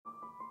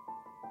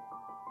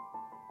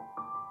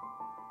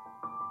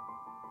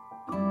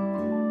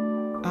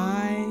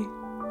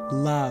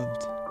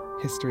loved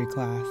history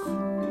class.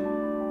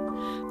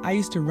 I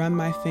used to run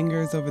my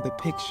fingers over the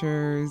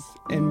pictures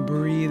and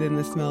breathe in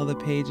the smell of the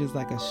pages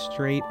like a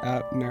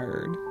straight-up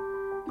nerd.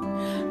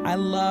 I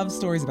love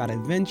stories about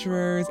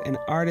adventurers and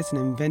artists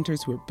and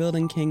inventors who are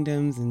building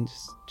kingdoms and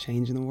just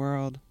changing the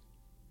world.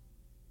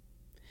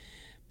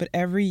 But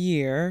every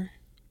year,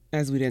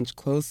 as we'd inch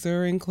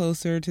closer and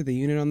closer to the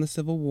unit on the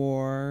Civil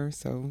War,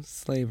 so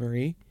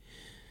slavery,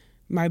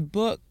 my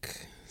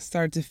book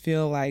started to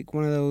feel like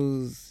one of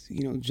those,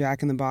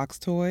 Jack-in-the-Box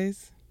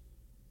toys.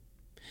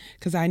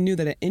 Because I knew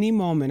that at any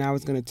moment I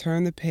was going to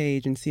turn the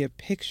page and see a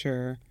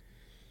picture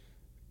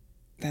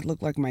that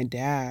looked like my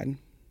dad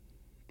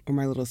or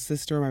my little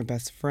sister or my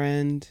best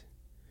friend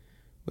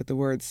with the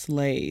word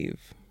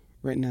slave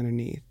written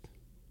underneath.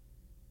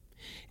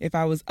 If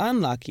I was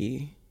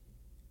unlucky,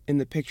 in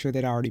the picture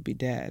they'd already be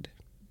dead.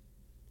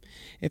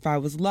 If I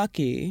was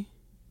lucky,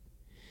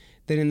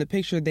 then in the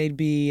picture they'd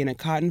be in a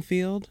cotton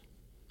field,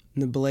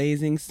 in the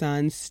blazing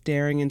sun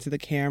staring into the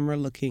camera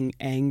looking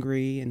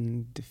angry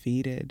and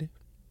defeated.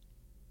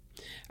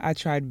 I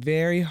tried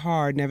very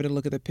hard never to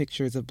look at the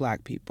pictures of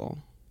Black people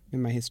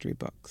in my history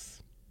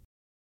books.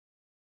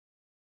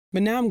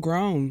 But now I'm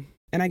grown,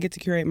 and I get to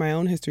curate my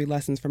own history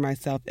lessons for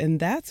myself, and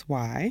that's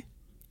why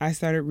I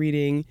started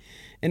reading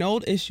an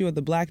old issue of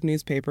the Black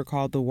newspaper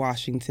called The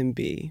Washington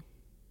Bee.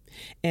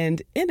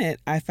 And in it,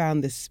 I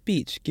found this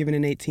speech given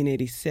in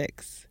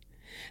 1886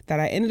 that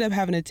I ended up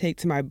having to take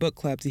to my book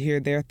club to hear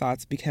their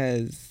thoughts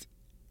because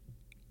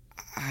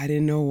I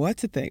didn't know what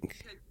to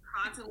think.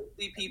 Constantly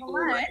see people.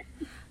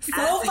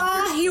 So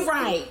far, he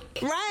right.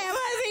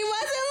 Right, he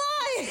wasn't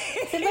lying.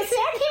 But see,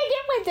 I can't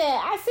get with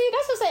that. I see,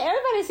 that's what I'm saying.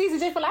 Everybody sees it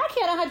different. I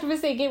can't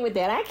 100% get with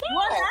that. I can't.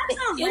 Well,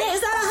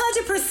 it's not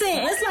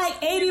 100%. It's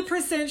like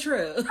 80%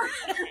 true.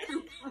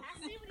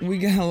 We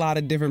got a lot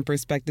of different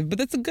perspectives, but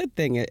that's a good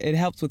thing. It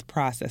helps with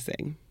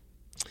processing.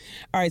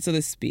 All right, so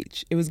this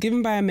speech. It was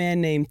given by a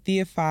man named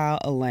Theophile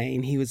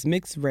Elaine. He was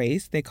mixed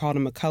race. They called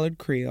him a colored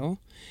Creole.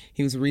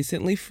 He was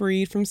recently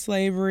freed from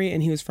slavery,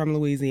 and he was from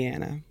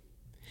Louisiana.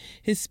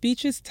 His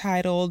speech is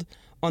titled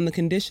On the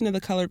Condition of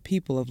the Colored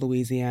People of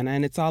Louisiana,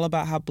 and it's all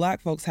about how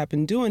Black folks have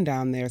been doing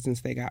down there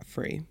since they got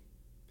free.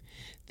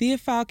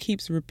 Theophile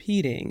keeps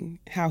repeating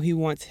how he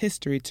wants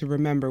history to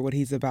remember what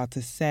he's about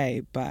to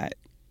say, but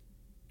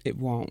it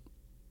won't.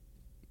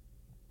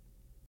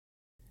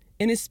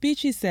 In his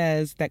speech, he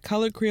says that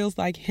colored Creoles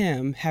like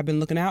him have been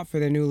looking out for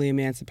their newly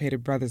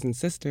emancipated brothers and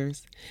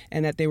sisters,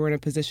 and that they were in a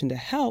position to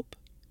help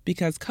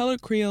because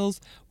colored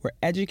Creoles were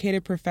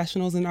educated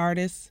professionals and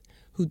artists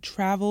who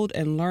traveled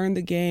and learned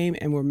the game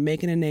and were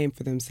making a name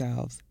for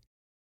themselves.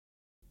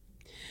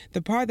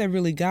 The part that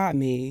really got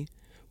me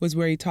was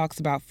where he talks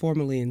about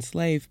formerly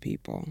enslaved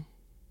people.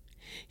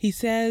 He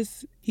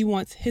says he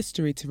wants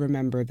history to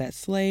remember that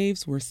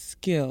slaves were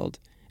skilled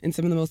in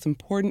some of the most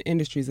important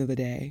industries of the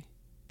day,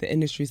 the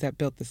industries that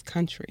built this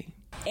country.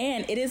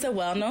 And it is a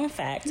well-known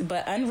fact,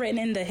 but unwritten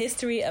in the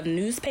history of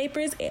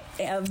newspapers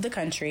of the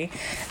country,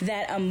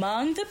 that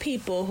among the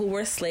people who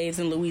were slaves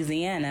in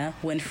Louisiana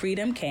when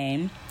freedom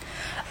came,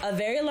 a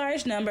very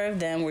large number of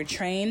them were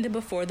trained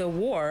before the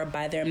war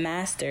by their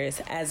masters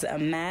as a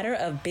matter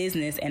of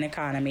business and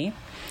economy,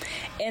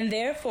 and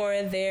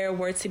therefore there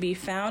were to be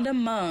found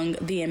among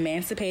the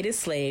emancipated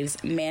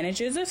slaves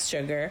managers of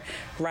sugar,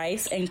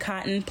 rice, and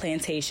cotton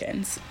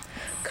plantations.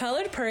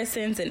 Colored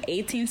persons in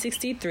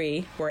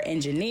 1863 were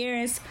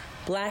engineers,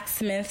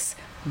 blacksmiths,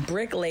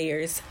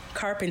 bricklayers,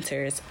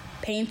 carpenters,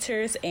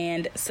 painters,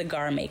 and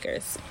cigar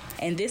makers.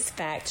 And this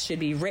fact should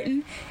be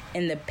written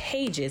in the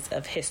pages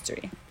of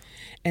history.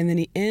 And then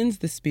he ends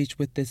the speech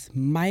with this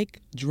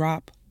mic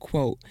drop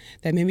quote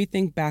that made me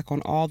think back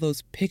on all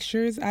those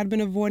pictures I'd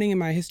been avoiding in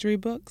my history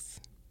books.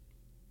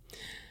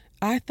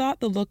 I thought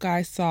the look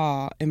I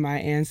saw in my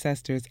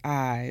ancestors'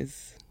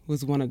 eyes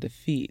was one of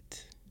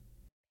defeat,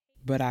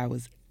 but I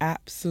was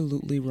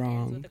absolutely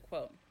wrong.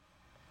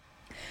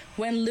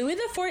 When Louis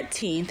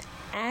XIV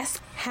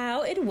asked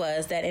how it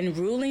was that in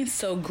ruling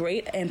so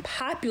great and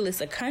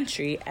populous a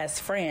country as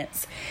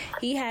France,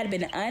 he had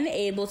been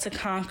unable to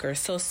conquer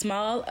so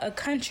small a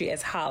country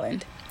as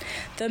Holland,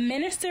 the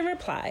minister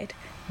replied,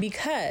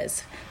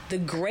 "Because the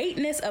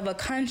greatness of a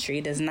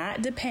country does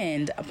not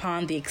depend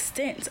upon the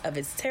extent of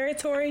its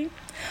territory,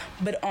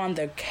 but on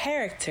the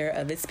character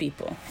of its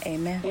people."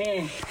 Amen.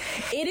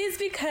 It is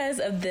because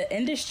of the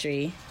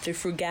industry, the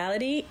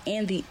frugality,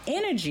 and the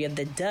energy of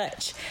the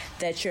Dutch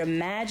that your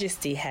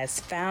majesty has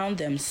found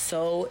them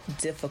so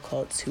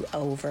difficult to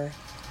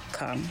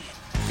overcome.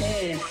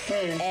 And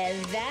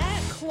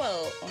that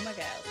quote, oh my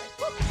God.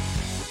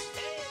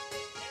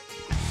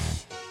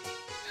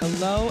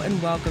 Hello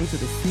and welcome to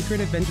The Secret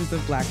Adventures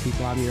of Black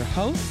People. I'm your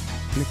host,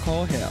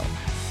 Nicole Hill.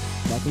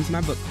 Welcome to my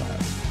book club.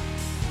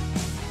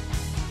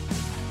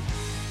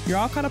 You're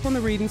all caught up on the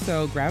reading,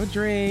 so grab a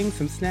drink,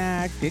 some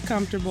snacks, get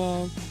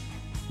comfortable.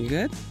 You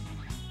good?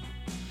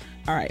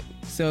 All right,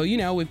 so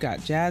we've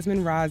got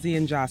Jasmine, Rozzy,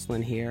 and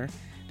Jocelyn here.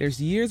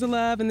 There's years of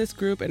love in this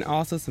group and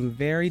also some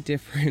very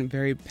different,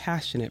 very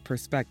passionate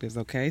perspectives,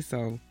 okay?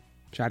 So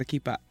try to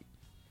keep up.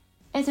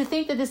 And to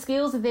think that the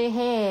skills that they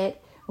had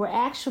were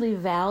actually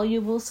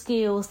valuable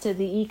skills to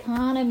the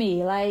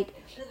economy. Like,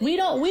 we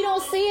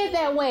don't see it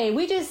that way.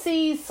 We just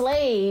see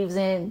slaves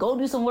and go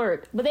do some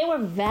work. But they were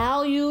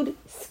valued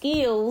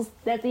skills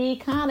that the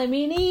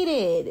economy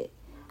needed.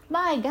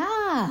 My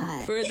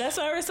God. That's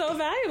why we're so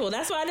valuable.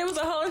 That's why there was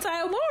a whole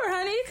entire war,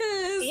 honey,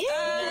 because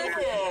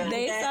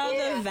they saw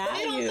the value.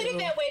 They don't put it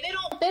that way.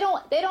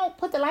 They don't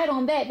put the light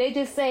on that. They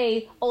just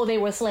say, oh, they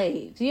were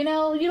slaves. You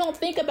know, you don't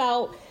think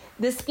about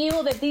the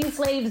skill that these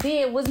slaves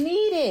did was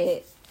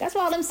needed. That's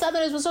why all them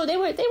Southerners were so, they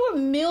were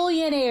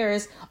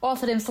millionaires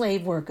off of them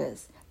slave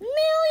workers.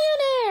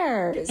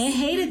 Millionaires. And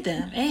hated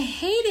them.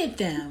 Hated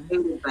them,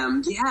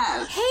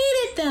 yes.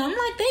 Hated them.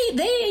 Like,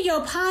 they in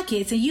your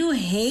pockets and you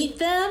hate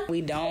them.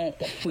 We don't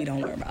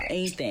learn about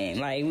anything.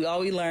 Like, all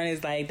we learn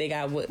is, like, they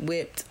got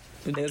whipped.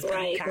 There's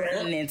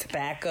cotton and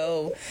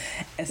tobacco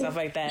and stuff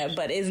like that.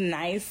 But it's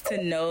nice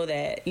to know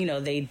that, you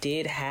know, they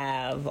did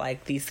have,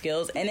 like, these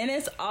skills. And then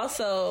it's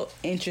also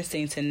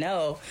interesting to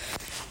know,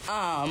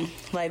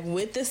 like,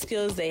 with the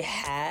skills they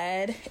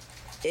had,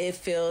 it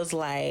feels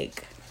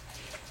like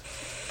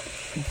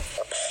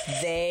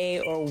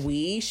they or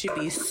we should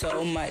be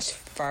so much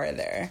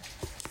further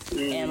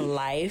in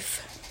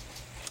life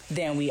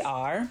than we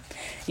are,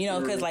 you know,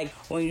 because like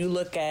when you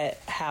look at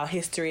how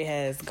history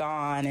has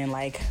gone and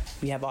like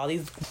we have all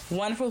these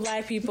wonderful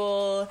Black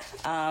people,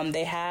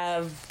 they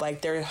have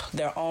like their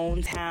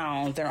own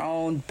towns, their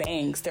own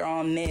banks, their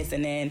own this,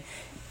 and then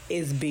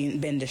it's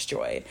been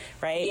destroyed,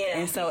 right? Yeah.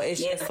 And so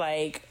it's just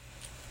like,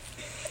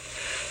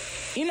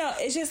 you know,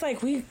 it's just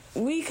like we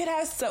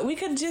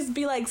could just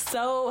be like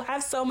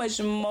have so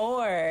much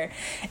more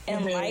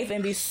in life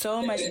and be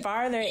so much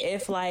farther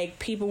if like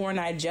people were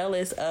not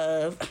jealous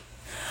of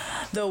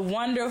the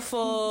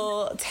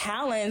wonderful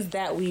talents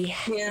that we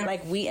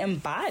like we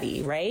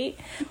embody, right?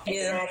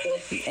 Yeah.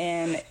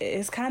 And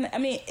it's kind of, I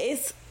mean,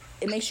 it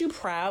makes you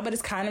proud, but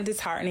it's kind of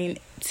disheartening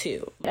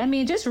too. I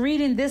mean, just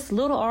reading this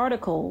little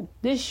article,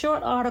 this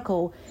short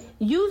article,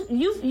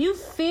 you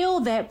feel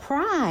that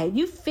pride,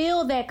 you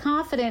feel that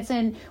confidence,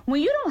 and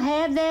when you don't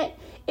have that,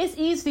 it's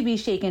easy to be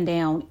shaken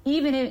down,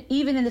 even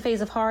in the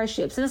face of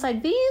hardships. And it's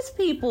like these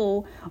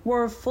people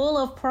were full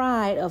of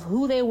pride of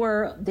who they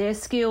were, their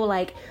skill.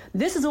 Like,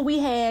 this is what we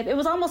have. It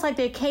was almost like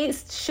they're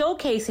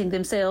showcasing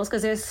themselves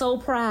because they're so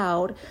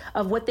proud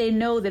of what they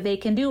know that they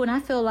can do. And I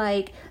feel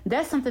like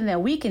that's something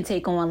that we can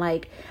take on.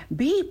 Like,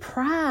 be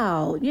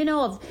proud, you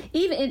know, of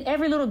even in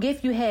every little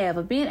gift you have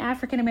of being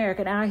African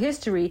American, our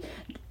history.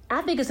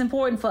 I think it's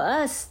important for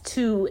us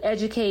to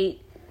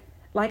educate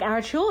like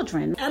our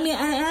children. I mean,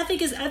 I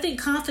think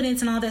confidence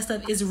and all that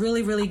stuff is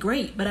really, really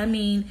great. But I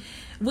mean,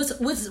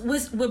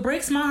 what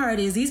breaks my heart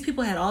is these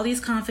people had all these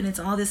confidence,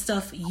 all this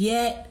stuff,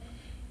 yet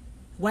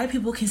white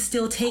people can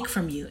still take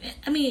from you.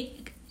 I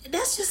mean,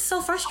 that's just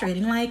so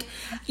frustrating. Like,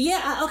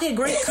 yeah, okay,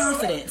 great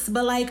confidence,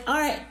 but like, all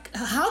right,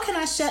 how can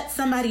I shut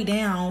somebody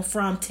down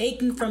from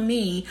taking from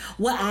me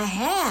what I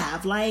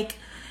have? Like,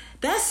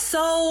 that's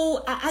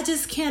so, I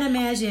just can't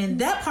imagine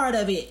that part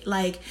of it.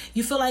 Like,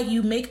 you feel like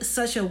you make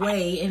such a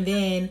way and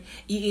then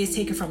it's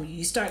taken from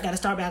you. Got to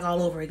start back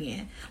all over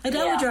again. Like,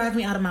 that would drive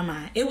me out of my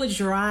mind. It would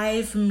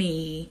drive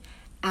me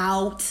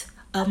out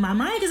of my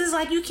mind because it's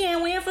like you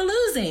can't win for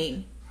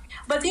losing.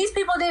 But these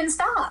people didn't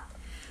stop.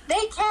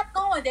 They kept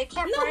going. They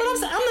kept. No, but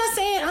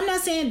I'm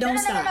not saying don't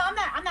stop. No,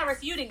 I'm not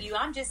refuting you.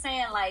 I'm just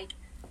saying, like,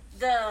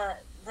 the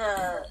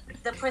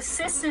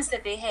persistence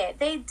that they had,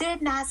 they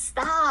did not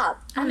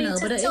stop. I mean,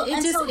 but it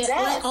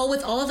like,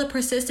 with all the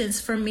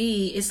persistence for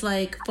me, it's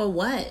like, for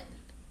what?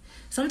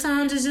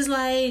 Sometimes it's just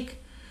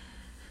like,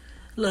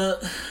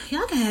 look,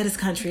 y'all can have this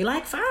country.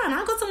 Like, fine,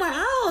 I'll go somewhere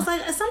else.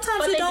 Like,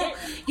 sometimes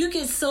you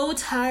get so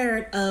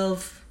tired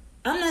of,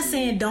 I'm not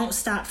saying don't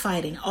stop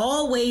fighting.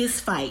 Always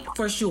fight,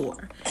 for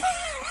sure.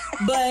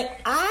 But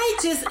I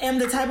just am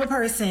the type of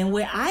person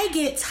where I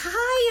get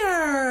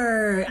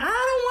tired. I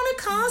don't want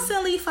to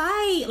constantly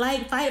fight.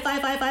 Like,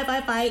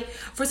 fight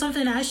for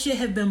something I should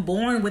have been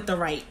born with the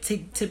right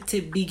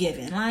to be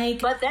given. Like,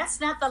 but that's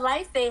not the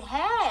life they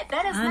had.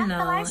 That is not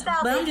the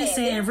lifestyle. But I'm just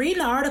saying, reading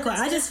the article,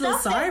 I just feel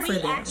sorry for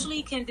them. We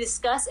actually can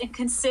discuss and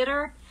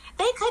consider.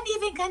 They couldn't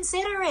even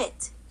consider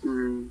it. They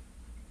couldn't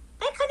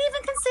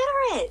even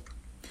consider it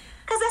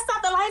because that's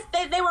not the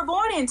life they were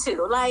born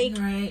into. Like,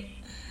 right.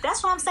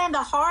 That's what I'm saying.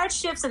 The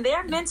hardships and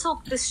their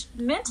mental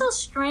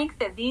strength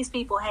that these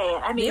people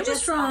had. I mean, it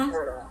was strong.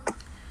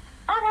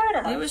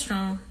 Unheard of. It was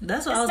strong.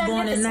 That's why I was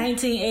born in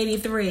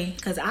 1983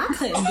 because I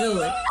couldn't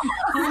do it.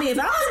 Honey, if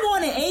I was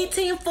born in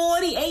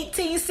 1840,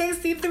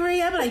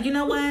 1863, I'd be like, you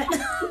know what?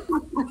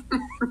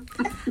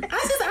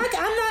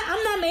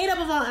 I'm not made up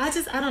of all. I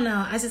don't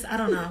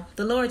know.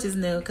 The Lord just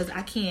knew because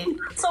I can't.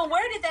 So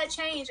where did that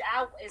change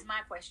out? Is my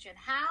question.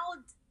 How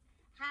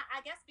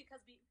I guess because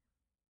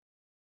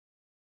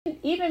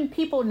even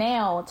people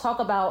now talk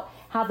about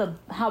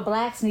how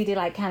blacks need to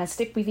like kind of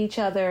stick with each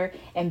other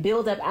and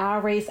build up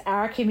our race,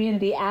 our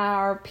community,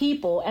 our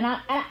people, and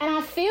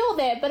I feel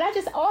that, but I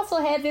just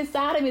also have this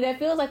side of me that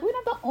feels like we're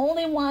not the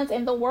only ones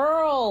in the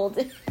world.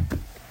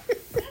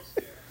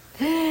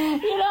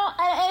 You know,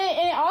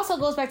 and it also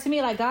goes back to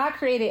me, like, God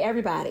created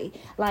everybody.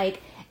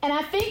 Like, and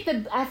I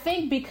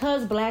think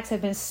because blacks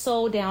have been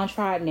so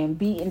downtrodden and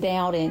beaten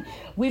down, and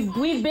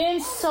we've been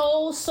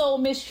so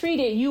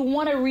mistreated, you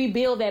want to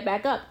rebuild that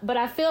back up. But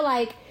I feel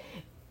like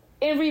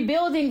in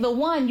rebuilding the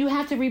one, you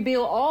have to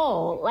rebuild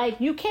all. Like,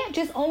 you can't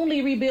just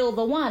only rebuild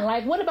the one.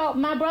 Like, what about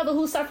my brother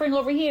who's suffering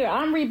over here?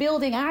 I'm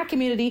rebuilding our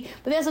community,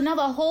 but there's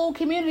another whole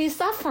community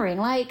suffering.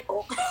 Like,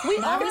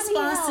 my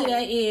response to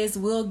that is,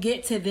 we'll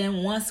get to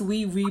them once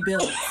we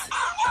rebuild.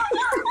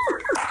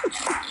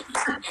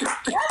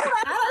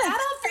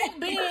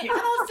 I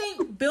don't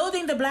think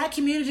building the black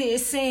community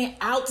is saying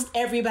out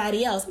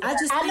everybody else. I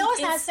know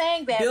it's not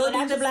saying that.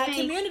 Building the black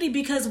community,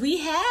 because we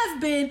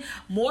have been,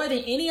 more than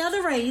any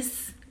other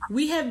race,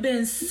 we have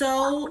been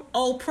so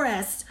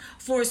oppressed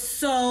for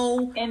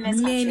so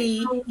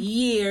many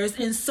years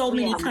in so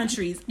many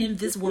countries in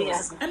this world.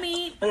 Yeah. I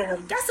mean,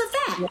 that's a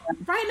fact. Yeah.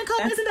 Right,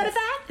 Nicole? Isn't that a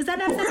fact? Is that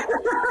not a fact?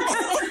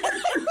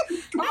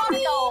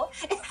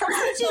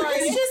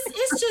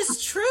 It's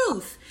just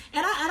truth.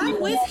 And I'm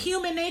with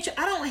human nature.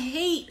 I don't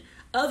hate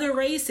other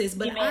races,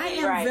 but I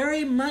am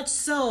very much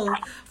so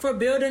for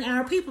building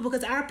our people,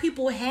 because our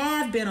people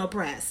have been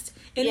oppressed.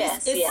 And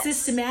it's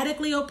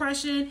systematically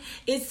oppression.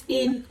 It's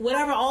in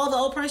whatever all the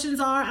oppressions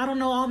are. I don't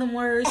know all them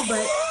words,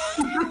 but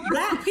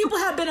black people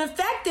have been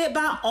affected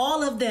by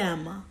all of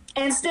them.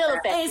 And still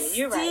affected.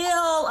 You're right.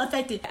 Still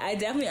affected. I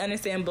definitely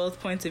understand both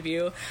points of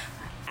view.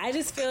 I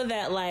just feel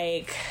that,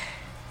 like,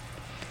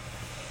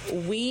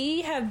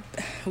 we've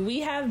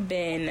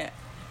been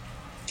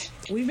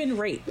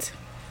raped.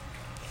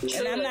 Sure.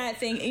 And I'm not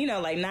thinking, you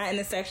know, like, not in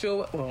a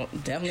sexual, well,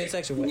 definitely a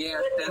sexual way. Yeah,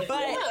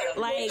 but,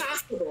 like,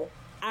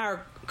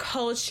 our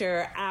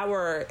culture,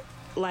 our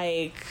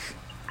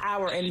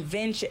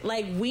invention,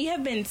 like, we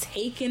have been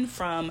taken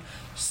from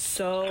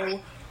so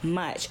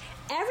much.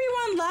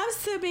 Everyone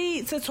loves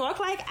to talk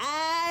like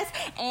us,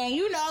 and,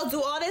 you know,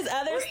 do all this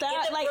other stuff.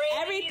 Like,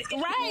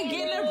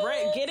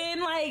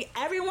 like,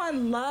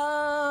 everyone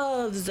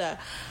loves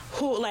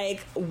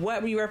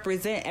what we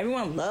represent.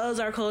 Everyone loves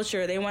our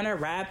culture. They want to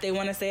rap. They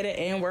want to say the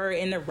N-word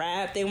in the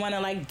rap. They want to,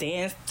 like,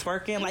 dance,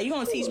 twerking. Like, you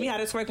gonna teach me how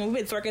to twerk? We've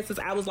been twerking since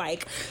I was,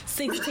 like,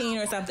 16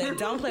 or something.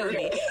 Don't play with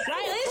me. Like,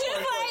 it's just,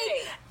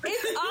 like,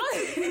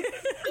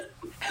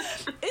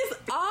 it's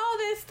all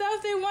this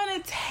stuff they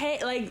want to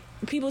take. Like,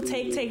 people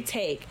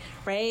take,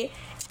 right?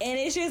 And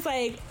it's just,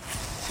 like,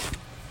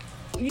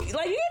 you get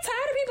tired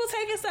of people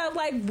taking stuff.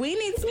 Like, we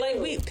need,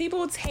 like,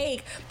 people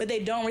take, but they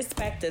don't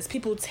respect us.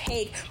 People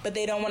take, but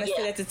they don't want to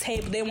sit at the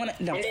table. They want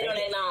to, they don't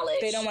acknowledge.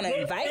 They don't want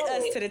to invite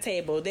us to the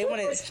table. They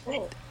want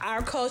to,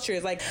 our culture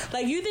is like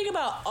you think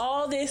about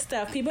all this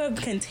stuff people have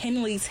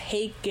continually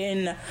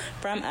taken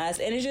from us,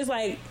 and it's just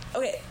like,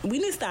 okay, we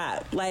need to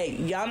stop. Like,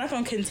 y'all not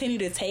going to continue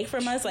to take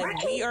from us.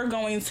 Like, we are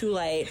going to,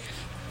 like,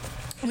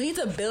 we need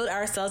to build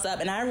ourselves up.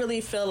 And I really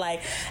feel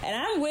like, and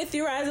I'm with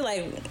you, Riley,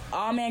 like,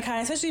 all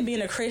mankind, especially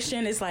being a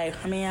Christian, it's like,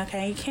 I mean,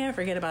 okay, you can't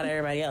forget about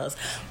everybody else,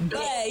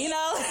 but, you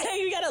know,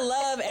 you gotta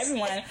love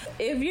everyone.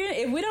 If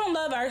we don't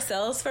love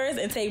ourselves first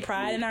and take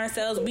pride in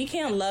ourselves, we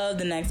can't love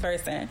the next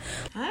person.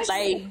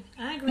 I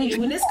agree.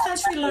 When this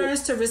country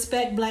learns to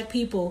respect black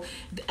people,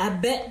 I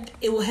bet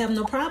it will have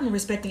no problem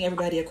respecting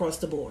everybody across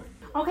the board.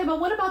 Okay,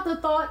 but what about the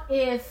thought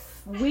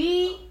if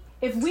we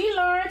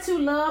learn to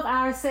love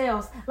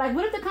ourselves? Like,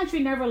 what if the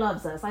country never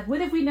loves us? Like, what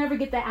if we never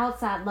get the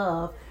outside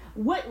love?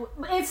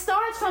 It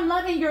starts from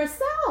loving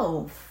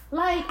yourself.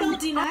 Like,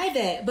 don't deny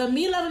that, but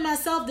me loving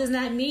myself does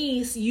not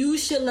mean you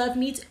should love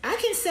me too. I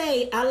can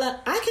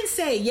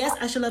say yes,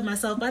 I should love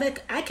myself,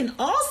 but I can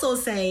also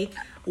say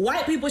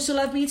white people should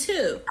love me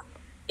too.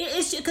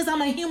 It's because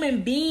I'm a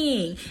human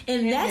being,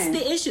 and that's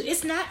the issue.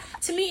 It's not,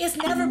 to me, it's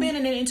never been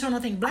an internal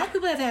thing. Black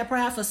people have had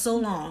pride for so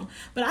long,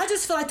 but I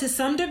just feel like, to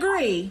some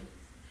degree,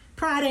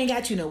 pride ain't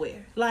got you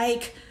nowhere.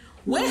 Like,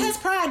 where has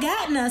pride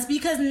gotten us?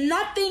 Because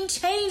nothing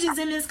changes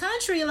in this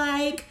country.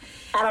 Like,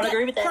 I don't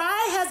agree with that.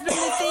 Pride has been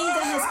the thing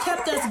that has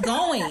kept us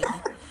going.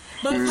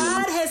 But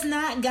pride has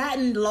not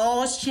gotten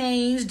laws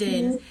changed,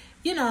 and,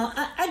 you know,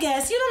 I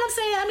guess, you know what I'm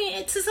saying? I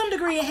mean, to some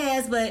degree it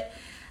has, but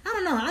I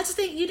don't know. I just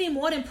think you need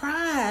more than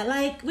pride.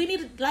 Like, we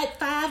need, like,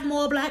 5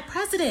 more black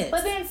presidents.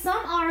 But then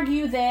some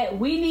argue that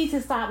we need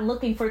to stop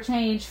looking for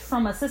change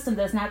from a system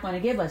that's not going to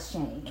give us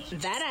change.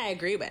 That I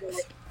agree with.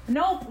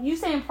 Nope, you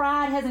saying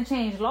pride hasn't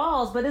changed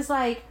laws, but it's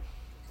like,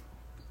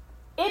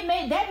 that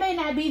may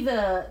not be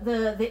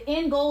the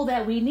end goal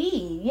that we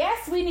need.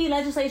 Yes, we need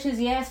legislations.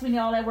 Yes, we need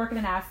all that working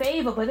in our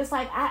favor. But it's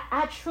like,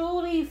 I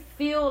truly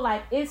feel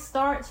like it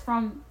starts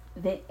from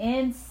the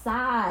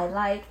inside.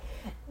 Like,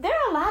 there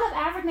are a lot of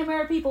African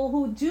American people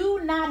who do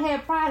not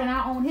have pride in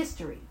our own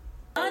history.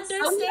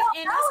 Understand,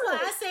 and that's why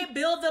I say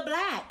build the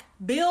black.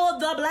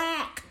 Build the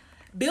black.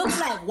 Build the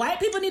black. White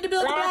people need to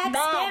build the black.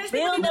 Spanish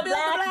people need to build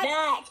the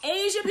black.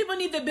 Asian people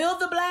need to build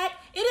the black.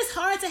 It is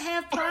hard to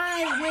have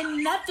pride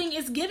when nothing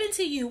is given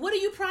to you. What are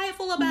you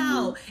prideful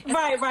about? If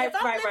I'm living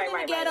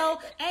in the ghetto,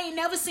 I ain't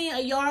never seen a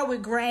yard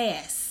with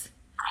grass.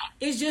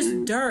 It's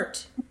just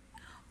dirt.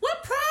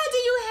 What pride do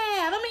you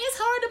have? I mean, it's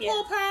hard to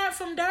pull pride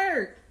from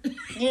dirt.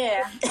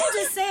 Yeah. I'm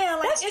just saying,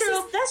 like, That's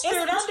true. That's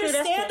true. It's That's true.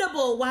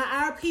 understandable why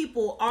our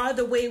people are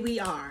the way we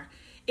are.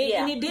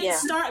 And it didn't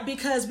start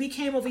because we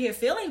came over here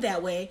feeling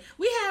that way.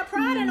 We had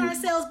pride in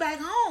ourselves back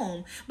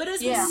home. But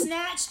it's been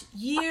snatched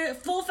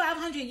full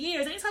 500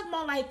 years. I ain't talking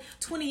about like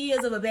 20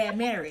 years of a bad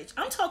marriage.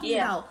 I'm talking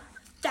about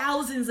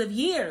thousands of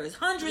years,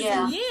 hundreds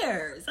of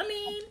years. I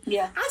mean,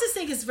 I just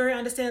think it's very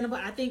understandable.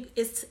 I think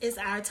it's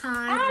our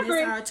time and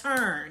it's our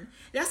turn.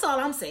 That's all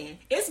I'm saying.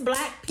 It's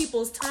black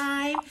people's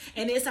time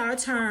and it's our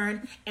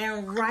turn,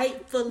 and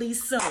rightfully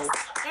so.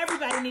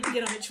 Everybody need to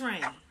get on the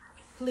train.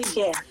 Please.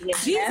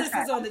 Jesus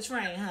is on the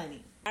train,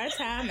 honey. Our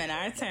time and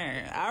our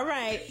turn. All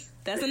right.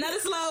 That's another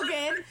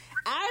slogan.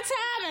 Our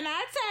time and our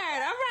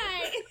turn. All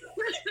right.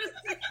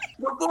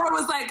 Before it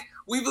was like,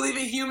 we believe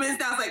in humans.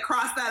 Now it's like,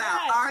 cross that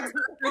out. Our turn.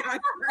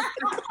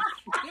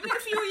 Give me a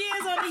few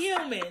years on the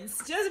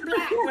humans. Just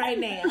black right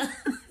now.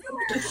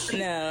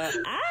 No,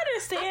 I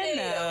understand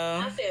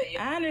though.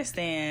 I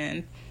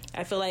understand.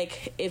 I feel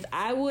like if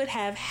I would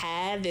have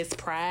had this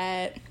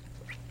pride,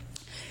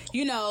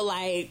 you know,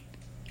 like,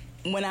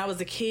 when I was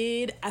a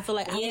kid, I feel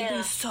like I would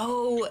be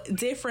so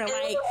different.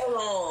 Like,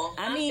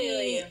 I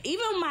mean,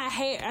 even my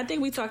hair, I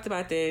think we talked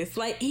about this.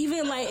 Like,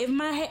 even like if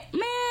my hair,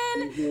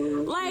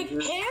 man, like,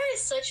 hair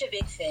is such a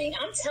big thing.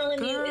 I'm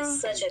telling you, it's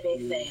such a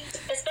big thing,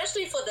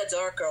 especially for the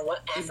darker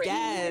African.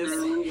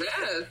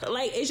 Yes.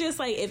 Like, it's just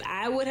like if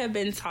I would have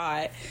been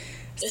taught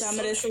some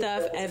of this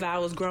stuff as I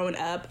was growing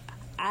up,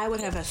 I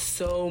would have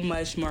so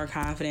much more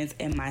confidence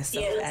in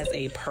myself as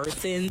a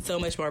person, so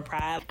much more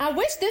pride. I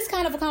wish this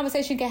kind of a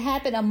conversation could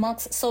happen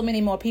amongst so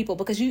many more people,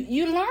 because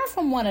you learn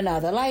from one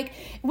another. Like,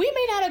 we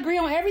may not agree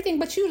on everything,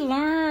 but you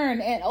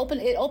learn, and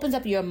it opens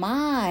up your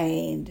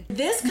mind.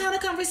 This kind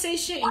of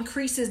conversation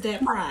increases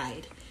that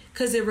pride,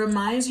 because it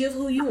reminds you of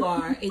who you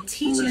are, it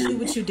teaches you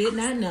what you did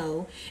not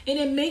know, and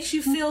it makes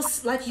you feel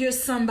like you're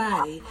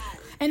somebody.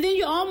 And then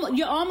you're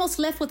almost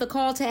left with a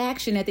call to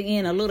action at the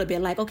end a little bit,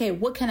 like, okay,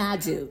 what can I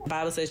do? The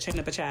Bible says train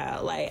up a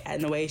child, like,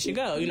 in the way it should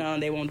go, you know,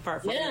 and they won't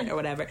depart from it or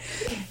whatever.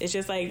 It's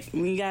just like,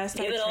 we gotta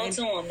start give it all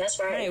to them. That's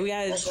right. Right, we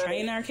gotta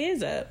train our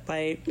kids up.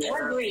 Like, I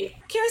agree.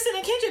 Kirsten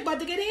and Kendrick about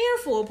to get an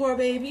earful, poor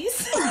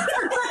babies.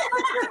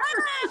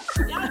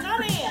 Y'all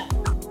come here.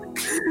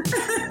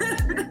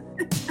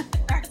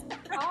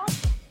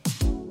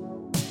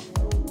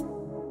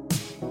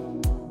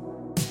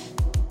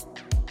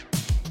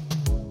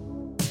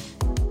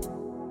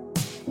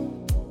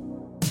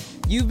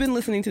 You've been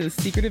listening to The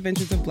Secret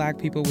Adventures of Black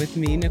People with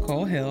me,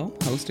 Nicole Hill,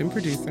 host and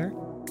producer.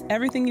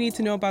 Everything you need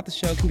to know about the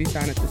show can be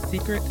found at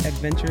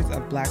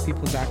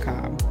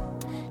thesecretadventuresofblackpeople.com.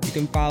 You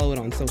can follow it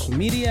on social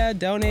media,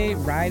 donate,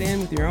 write in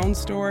with your own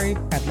story.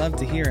 I'd love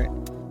to hear it.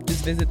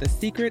 Just visit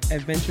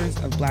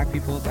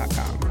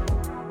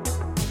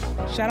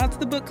thesecretadventuresofblackpeople.com. Shout out to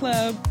the book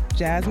club,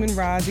 Jasmine,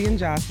 Rozzy, and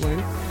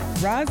Jocelyn.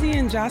 Rozzy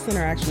and Jocelyn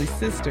are actually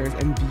sisters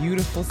and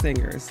beautiful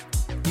singers.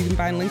 You can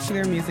find links to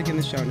their music in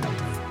the show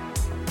notes.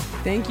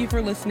 Thank you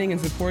for listening and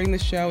supporting the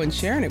show and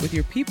sharing it with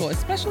your people,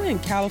 especially in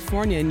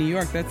California and New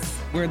York. That's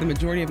where the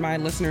majority of my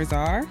listeners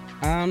are.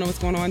 I don't know what's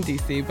going on in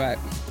DC, but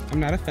I'm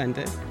not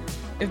offended.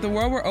 If the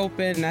world were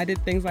open and I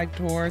did things like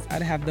tours,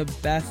 I'd have the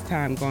best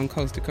time going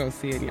coast to coast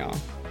seeing y'all.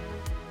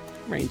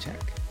 Rain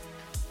check.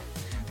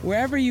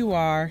 Wherever you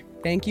are,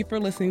 thank you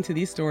for listening to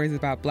these stories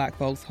about Black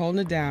folks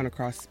holding it down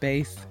across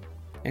space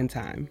and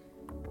time.